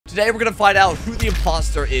Today we're gonna find out who the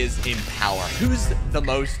imposter is in Power. Who's the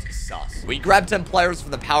most sus? We grabbed 10 players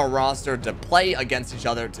from the Power roster to play against each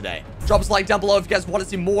other today. Drop us a like down below if you guys want to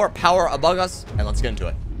see more Power Among Us, and let's get into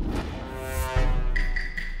it.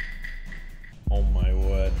 Oh my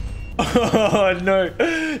word. Oh no,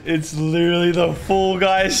 it's literally the Fall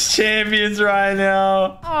Guys champions right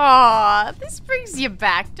now. Aw, this brings you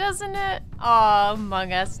back, doesn't it? Aw,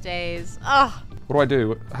 Among Us days. Oh. What do I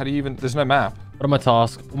do? How do you even... There's no map. What are my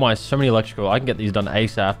tasks? Oh my, so many electrical. I can get these done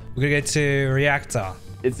ASAP. We're gonna go to reactor.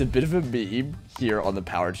 It's a bit of a meme here on the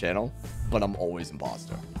Power channel, but I'm always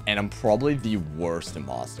imposter. And I'm probably the worst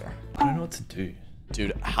imposter. I don't know what to do.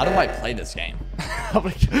 Dude, how do I play this game? How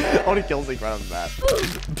many kills like right on the map?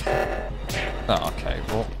 Oh, okay,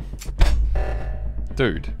 well...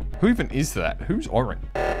 Dude, who even is that? Who's orange?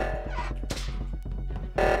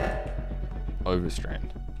 Overstrand.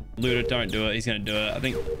 Luda, don't do it. He's gonna do it. I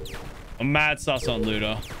think I'm mad sus on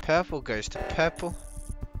Luda. Purple goes to purple.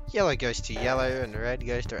 Yellow goes to yellow, and red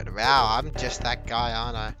goes to red. Wow, I'm just that guy,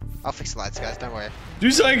 aren't I? I'll fix the lights, guys. Don't worry.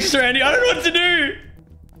 Do something, Strandy. I don't know what to do.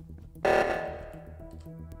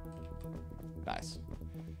 Nice.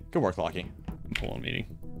 Good work, Lockie. I'm pulling meeting.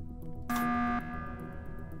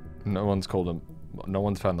 No one's called him. No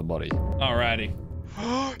one's found the body. Alrighty.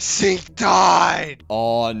 Sync died!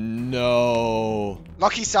 Oh no.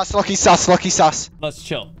 Lucky sus, lucky sus, lucky sus. Let's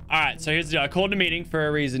chill. Alright, so here's the deal. I called a meeting for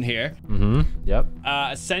a reason here. Yep.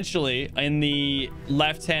 Essentially, in the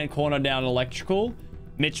left-hand corner down electrical,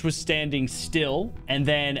 Mitch was standing still, and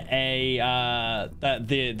then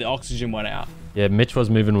the oxygen went out. Yeah, Mitch was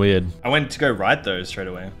moving weird. I went to go right though straight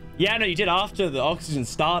away. Yeah, no, you did after the oxygen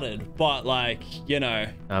started, but like, you know.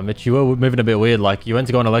 Mitch, you were moving a bit weird. Like, you went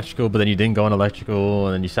to go on electrical, but then you didn't go on electrical,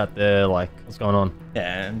 and then you sat there, like, what's going on?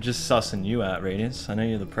 Yeah, I'm just sussing you out, Radius. I know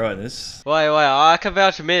you're the pro at this. Wait, I can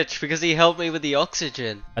vouch Mitch because he helped me with the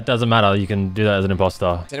oxygen. That doesn't matter. You can do that as an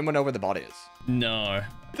imposter. Does anyone know where the body is? No.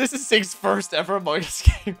 This is Sync's first ever Among Us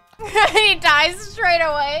game. He dies straight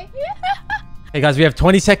away. Hey guys, we have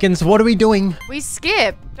 20 seconds. What are we doing? We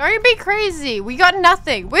skip. Don't be crazy. We got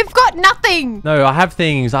nothing. We've got nothing. No, I have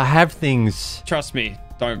things. I have things. Trust me.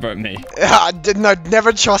 Don't vote me. No,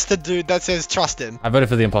 never trust a dude that says trust him. I voted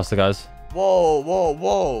for the imposter, guys. Whoa, whoa,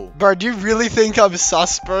 whoa. Bro, do you really think I'm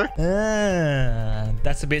sus, bro?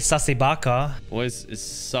 That's a bit sussy baka. Boys is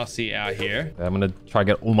sussy out here. I'm gonna try to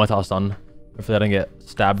get all my tasks done. Hopefully I don't get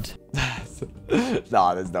stabbed.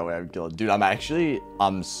 Nah, there's no way I'm killed. Dude,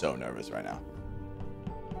 I'm so nervous right now.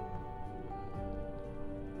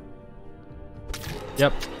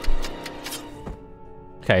 Yep.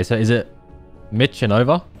 Okay, so is it Mitch and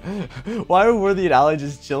over? Why are Worthy and Ali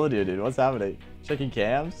just chilling here, dude? What's happening? Checking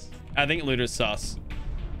cams? I think Luda's sus.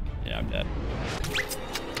 Yeah, I'm dead.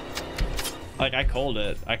 Like, I called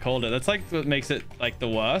it. That's like what makes it like the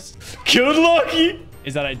worst. Good lucky!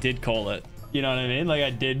 Is that I did call it. You know what I mean? Like, I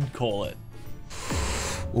did call it.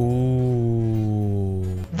 Ooh.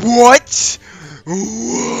 What?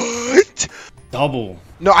 What? Double.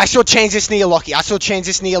 No, I saw change this near Lockie.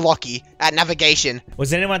 At navigation.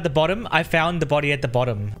 Was anyone at the bottom? I found the body at the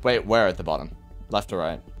bottom. Wait, where at the bottom? Left or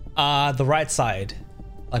right? The right side.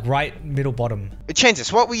 Like right middle bottom. Change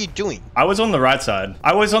this. What were you doing? I was on the right side.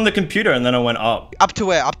 I was on the computer and then I went up. Up to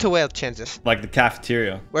where? Up to where, change this? Like the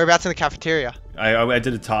cafeteria. Whereabouts in the cafeteria? I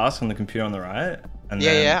did a task on the computer on the right. And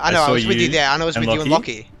Yeah, I know. I was with you there. I know I was with you and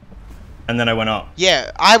Lockie. And then I went up.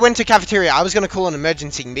 Yeah, I went to cafeteria. I was going to call an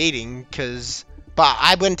emergency meeting but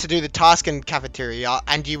I went to do the task in cafeteria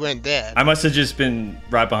and you weren't there. I must have just been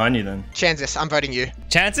right behind you then. Chances, I'm voting you.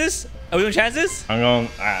 Chances? Are we doing chances? I'm going,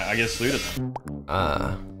 I guess Luda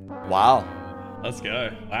then. Wow. Let's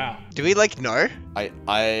go. Wow. Do we like know? I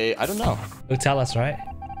don't know. It'll tell us, right?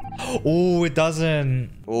 Oh, it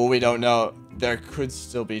doesn't. Oh, we don't know. There could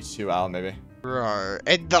still be 2 out, maybe. Bro,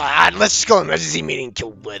 let's just go emergency meeting,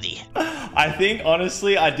 kill Worthy. I think,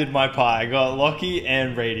 honestly, I did my part. I got Lockie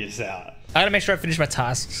and Radius out. I gotta make sure I finish my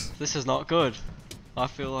tasks. This is not good. I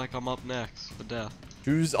feel like I'm up next for death.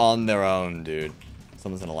 Who's on their own, dude?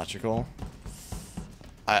 Someone's in electrical.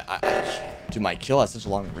 Dude, my kill has such a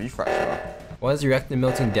long refresh, bro. Why is reactor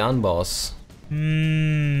melting down, boss?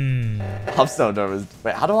 I'm so nervous.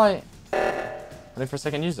 Wait, how do I... Wait for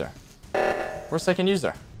second user. Where's second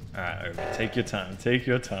user? Alright, Obi, take your time. Take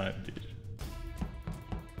your time, dude.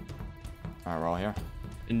 Alright, we're all here.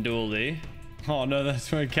 Induldi. Oh no,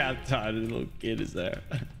 that's where Cat died. The little kid is there.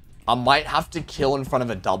 I might have to kill in front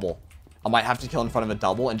of a double.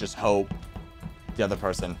 And just hope the other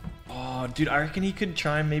person. Oh, dude, I reckon he could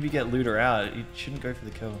try and maybe get Looter out. He shouldn't go for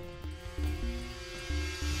the kill.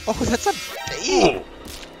 Oh, that's a... Ew.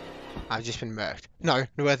 I've just been murked. No,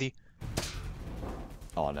 Worthy.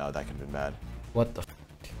 Oh no, that could have been bad. What the?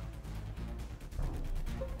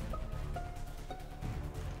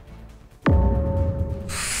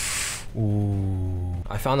 Ooh.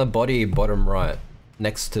 I found a body bottom right,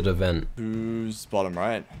 next to the vent. Who's bottom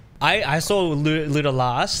right? I saw Luda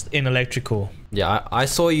last in electrical. Yeah, I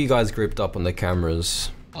saw you guys grouped up on the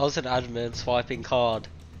cameras. I was an admin swiping card.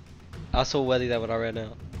 I saw Weddy there when I ran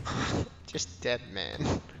out. Just dead,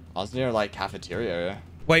 man. I was near like cafeteria area.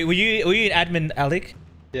 Wait, were you an admin, Alec?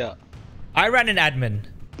 Yeah. I ran an admin.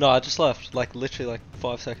 No, I just left. Like literally like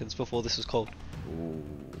 5 seconds before this was called.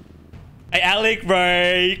 Hey, Alec,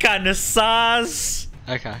 bro, you kinda sus.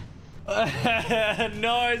 Okay.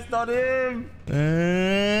 No, it's not him.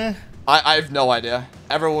 I have no idea.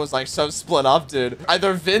 Everyone was like so split up, dude.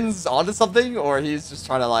 Either Vin's onto something or he's just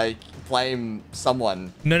trying to like blame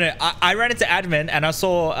someone. No, I ran into admin and I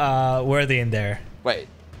saw Worthy in there. Wait,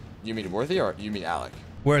 you mean Worthy or you mean Alec?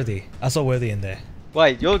 Worthy. I saw Worthy in there.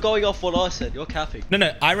 Wait, you're going off what I said. You're capping.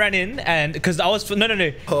 No, I ran in and because I was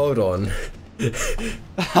no. Hold on.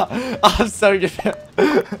 I'm so good.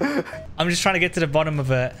 I'm just trying to get to the bottom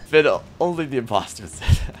of it. Vin, only the imposter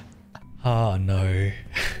said. Oh no.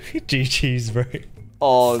 GG's, bro.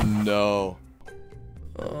 Oh no.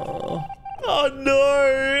 Oh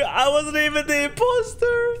no. I wasn't even the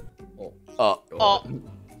imposter.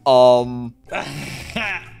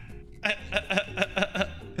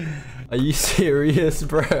 Are you serious,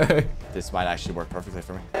 bro? This might actually work perfectly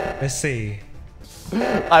for me. Let's see.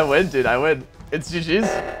 I win, dude. I win. It's GG's.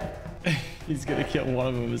 He's gonna kill one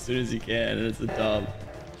of them as soon as he can, and it's a dub.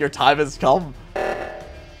 Your time has come.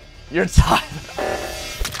 Your time.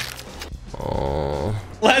 Oh.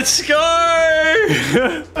 Let's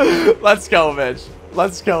go! Let's go, Mitch.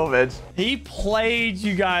 Let's go, Mitch. He played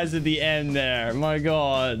you guys at the end there. My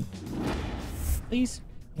God. Please.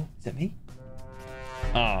 Oh, is that me?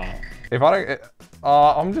 Oh. If I don't,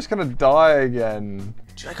 I'm just gonna die again.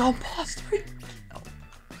 Should I go imposter?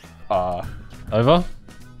 Over?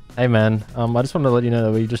 Hey man, I just wanted to let you know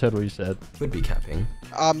that we just heard what you said. Would be capping.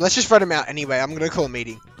 Let's just vote him out anyway. I'm gonna call a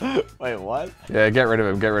meeting. Wait, what? Yeah, get rid of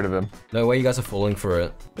him. Get rid of him. No way you guys are falling for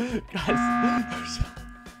it. Guys.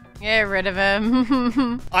 Get rid of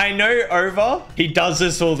him. I know Over. He does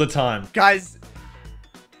this all the time. Guys.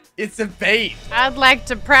 It's a bait. I'd like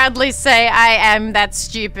to proudly say I am that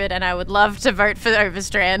stupid and I would love to vote for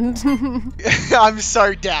Overstrand. I'm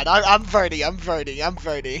so dead. I'm voting.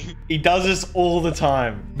 He does this all the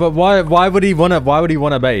time. But why would he wanna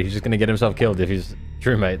bait? He's just gonna get himself killed if he's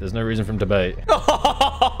true mate. There's no reason for him to bait.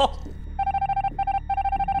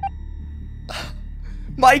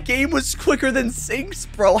 My game was quicker than Sync's,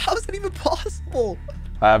 bro. How is that even possible?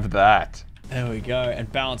 Have that. There we go.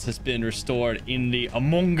 And balance has been restored in the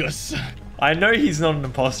Among Us. I know he's not an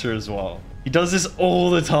imposter as well. He does this all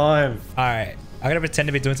the time. Alright. I'm gonna pretend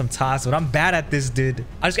to be doing some tasks, but I'm bad at this, dude.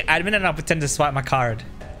 I'll just get admin and I'll pretend to swipe my card.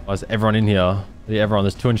 Oh, is everyone in here? Yeah, everyone.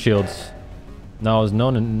 There's 2 in shields. No, there's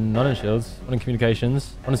not in shields. 1 in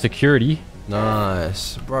communications. 1 in security.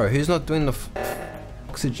 Nice. Bro, who's not doing the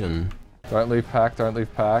oxygen? Don't leave pack. Don't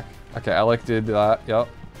leave pack. Okay, Alec did that. Yep.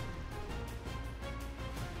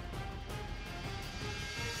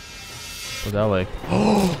 What's Alec?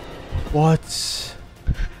 What?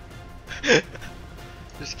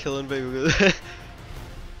 Just killing people with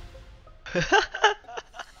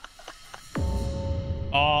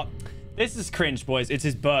Oh, this is cringe, boys. It's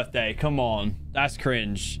his birthday. Come on. That's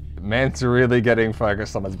cringe. Man's really getting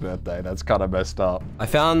focused on his birthday. That's kind of messed up. I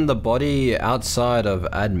found the body outside of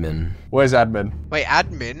admin. Where's admin? Wait,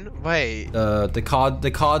 admin? Wait. The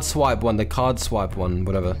card swipe one,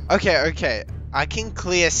 whatever. Okay. I can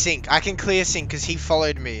clear Sync. Because he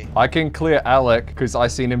followed me. I can clear Alec because I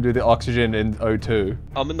seen him do the oxygen in O2.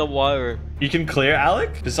 I'm in the wire room. You can clear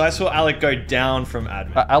Alec? Because I saw Alec go down from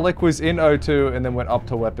admin. Alec was in O2 and then went up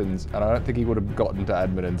to weapons, and I don't think he would have gotten to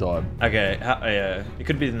admin in time. Okay, yeah. He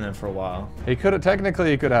could be in there for a while. He could have, technically,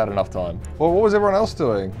 he could have had enough time. Well, what was everyone else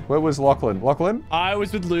doing? Where was Lachlan? Lachlan? I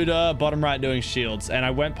was with Luda, bottom right doing shields, and I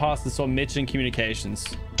went past and saw Mitch in communications.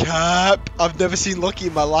 Cap. I've never seen Lucky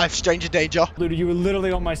in my life. Stranger danger. Luda, you were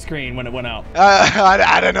literally on my screen when it went out.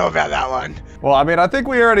 I don't know about that one. Well, I mean, I think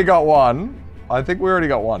we already got one.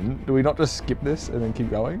 Do we not just skip this and then keep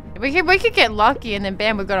going? we could get lucky and then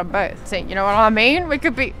bam, we got them both. So, you know what I mean? We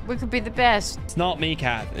could be the best. It's not me,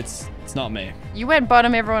 Kat. It's not me. You went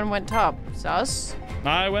bottom, everyone went top. Sus.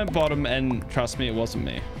 I went bottom, and trust me, it wasn't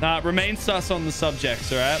me. Remain sus on the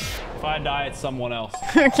subjects, alright? If I die, it's someone else.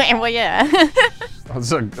 Okay, well, yeah.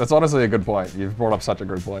 That's honestly a good point. You've brought up such a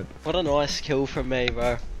good point. What a nice kill from me,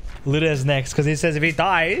 bro. Luda is next because he says if he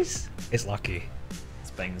dies, it's lucky.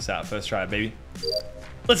 Let's bang this out first try, baby.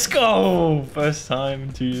 Let's go. First time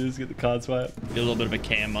in 2 years, get the card swipe. Be a little bit of a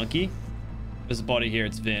cam monkey. There's a body here.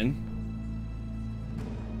 It's Vin.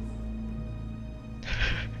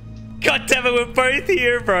 God damn it, we're both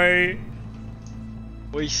here, bro.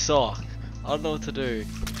 We suck. I don't know what to do.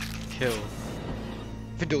 Kill.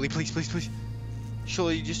 Finduli, please, please, please.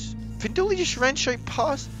 Surely you just... Finduli just ran straight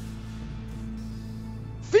past.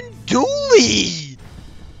 Finduli!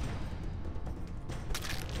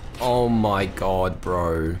 Oh my god,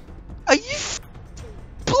 bro. Are you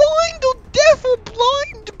blind or deaf or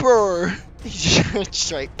blind, bro? He just ran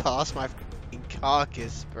straight past my f***ing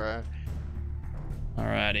carcass, bro.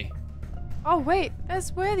 Alrighty. Oh, wait.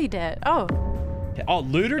 That's Worthy dead. Oh. Oh,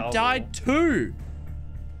 Looter died too.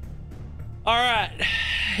 All right,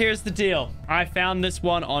 here's the deal. I found this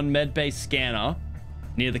one on Medbay Scanner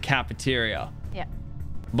near the cafeteria. Yeah.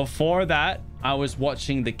 Before that, I was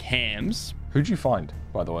watching the cams. Who'd you find,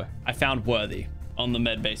 by the way? I found Worthy on the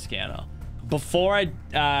Medbay Scanner. Before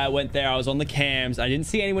I went there, I was on the cams. I didn't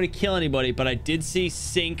see anybody kill anybody, but I did see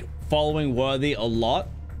Sync following Worthy a lot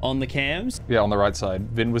on the cams. Yeah, on the right side.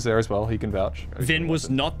 Vin was there as well. He can vouch. Vin was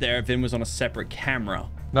not there. Vin was on a separate camera.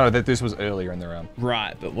 No, this was earlier in the round.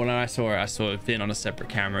 Right, but when I saw Vin on a separate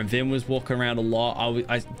camera. Vin was walking around a lot.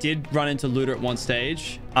 I did run into Looter at one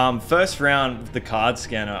stage. First round, the card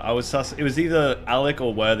scanner, I was sus. It was either Alec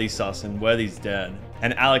or Worthy sus, and Worthy's dead.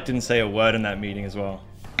 And Alec didn't say a word in that meeting as well.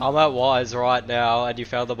 I'm at Wise right now, and you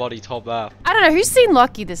found the body top map. I don't know. Who's seen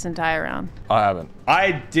Lockie this entire round? I haven't.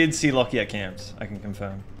 I did see Lockie at camps, I can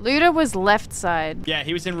confirm. Looter was left side Yeah,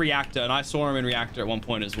 he was in Reactor, and I saw him in Reactor at one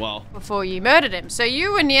point as well. before you murdered him. So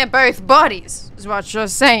you were near both bodies, is what you're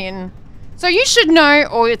saying. So you should know,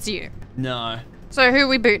 or it's you. No, So who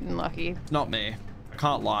we booting, Lockie? it's not me. I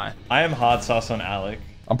can't lie. I am hard sus on Alec.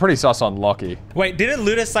 I'm pretty sus on Lockie. Wait, didn't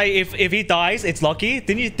Looter say if he dies, it's Lockie?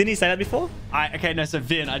 Didn't he say that before? Okay, no, so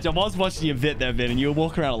Vin, I was watching your vid there, Vin, and you were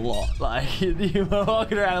walking around a lot. Like, you were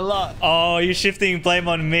walking around a lot. Oh, you're shifting blame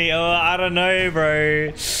on me. Oh, I don't know,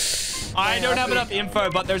 bro. I don't have enough info,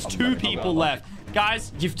 but there's two people left.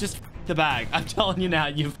 Guys, you've just f***ed the bag. I'm telling you now,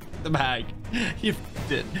 you've f***ed the bag. You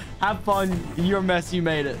f***ed it. Have fun. You're a mess. You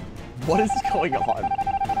made it. What is going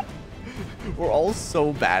on? We're all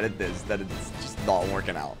so bad at this that it's just not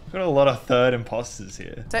working out. Got a lot of third imposters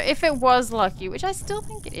here. So if it was Lockie, which I still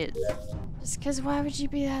think it is, just because why would you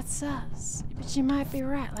be that sus? But you might be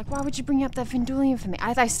right. Like, why would you bring up that Findulian for me?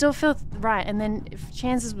 I still feel right. And then if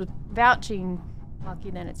Chances was vouching Lockie,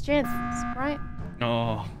 then it's Chances, right?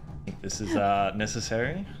 Oh. I think this is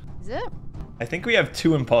necessary. Is it? I think we have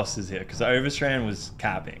two imposters here, because Overstrand was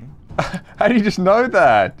capping. How do you just know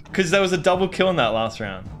that? Because there was a double kill in that last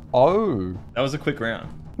round. Oh. That was a quick round.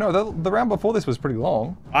 No, the round before this was pretty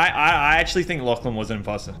long. I actually think Lachlan was an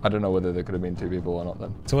imposter. I don't know whether there could have been two people or not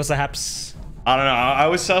then. So what's the haps? I don't know. I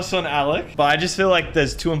was sus on Alec, but I just feel like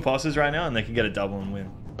there's two imposters right now and they could get a double and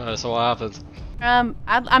win. So what happens?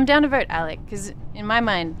 I'm down to vote Alec, because in my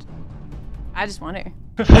mind, I just want to.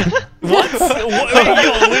 What?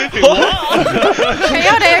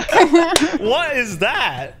 Chaotic. What is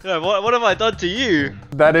that? Yeah, what have I done to you?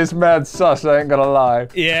 That is mad sus, I ain't gonna lie.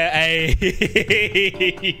 Yeah,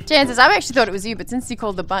 hey. Chances, I actually thought it was you, but since you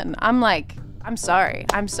called the button, I'm like, I'm sorry.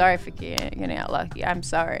 I'm sorry for getting out Lucky. I'm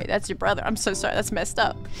sorry. That's your brother. I'm so sorry. That's messed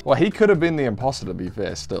up. Well, he could have been the imposter, to be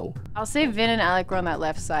fair, still. I'll say Vin and Alec were on that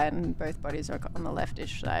left side, and both bodies are on the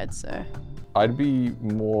leftish side, so. I'd be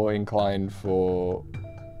more inclined for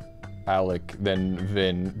Alec than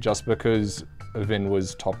Vin, just because Vin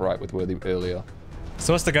was top right with Worthy earlier.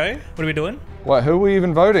 So what's the go? What are we doing? What, who are we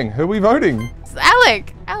even voting? Who are we voting? It's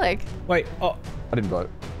Alec! Alec! Wait, oh. I didn't vote.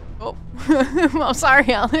 Oh. Well,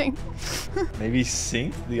 sorry, Alec. Maybe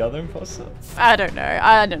Sync, the other imposter? I don't know.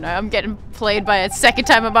 I'm getting played by a second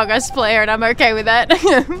time Among Us player, and I'm okay with that.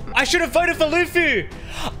 I should have voted for Lufu!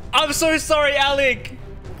 I'm so sorry, Alec!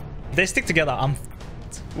 If they stick together, I'm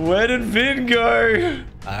Where did Vin go?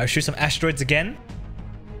 I'll shoot some asteroids again.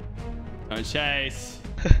 Don't chase.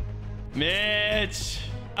 Mitch!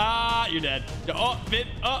 You're dead. Oh, Vin!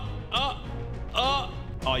 Oh,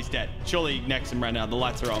 he's dead. Surely next him right now. The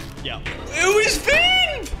lights are off. Yeah. It was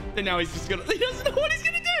Vin! And now he's just gonna. He doesn't know what he's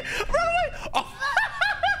gonna do. Run away! Oh.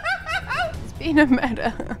 It's been a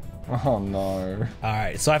murder. Oh no.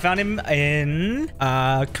 Alright, so I found him in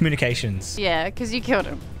communications. Yeah, because you killed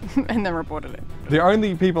him and then reported it. The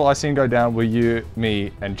only people I seen go down were you,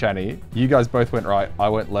 me, and Channy. You guys both went right, I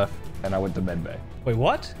went left, and I went to medbay. Wait,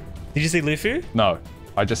 what? Did you see Lufu? No,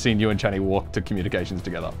 I just seen you and Channy walk to communications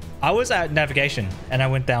together. I was at navigation and I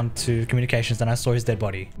went down to communications and I saw his dead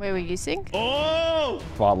body. Where were you, Sync? Oh!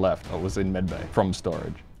 Far left, I was in medbay from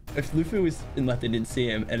storage. If Lufu was in left and didn't see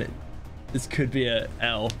him, and This could be a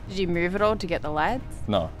L. Did you move at all to get the lights?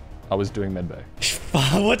 No, I was doing medbay.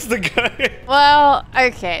 What's the go? Well,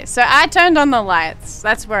 okay. So I turned on the lights.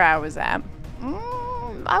 That's where I was at.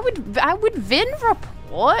 I would Vin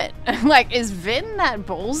report? Like, is Vin that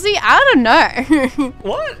ballsy? I don't know.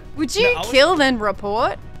 What? Would you kill then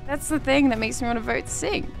report? That's the thing that makes me want to vote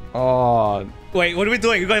Sync. Oh. Wait, what are we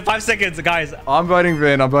doing? We've got 5 seconds, guys. I'm voting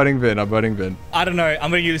Vin. I'm voting Vin. I'm voting Vin. I don't know.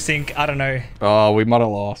 I'm gonna use Sync. I don't know. Oh, we might have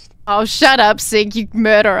lost. Oh, shut up, Sync, you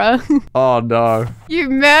murderer. Oh, no. You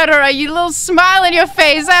murderer, you little smile on your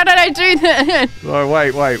face. How did I do that? Oh,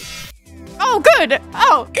 wait. Oh, good.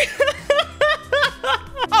 Oh.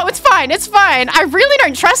 Oh, it's fine. It's fine. I really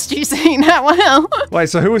don't trust you saying that well. Wait,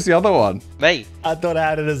 so who was the other one? Me. I thought I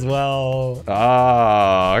had it as well.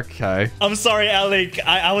 Ah, okay. I'm sorry, Alec.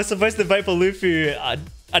 I was supposed to vote for Lufu. I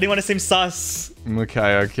didn't want to seem sus.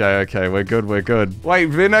 Okay. We're good. Wait,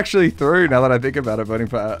 Vin actually threw, now that I think about it, voting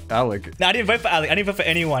for Alec. No, I didn't vote for Alec. I didn't vote for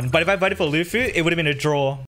anyone. But if I voted for Lufu, it would have been a draw.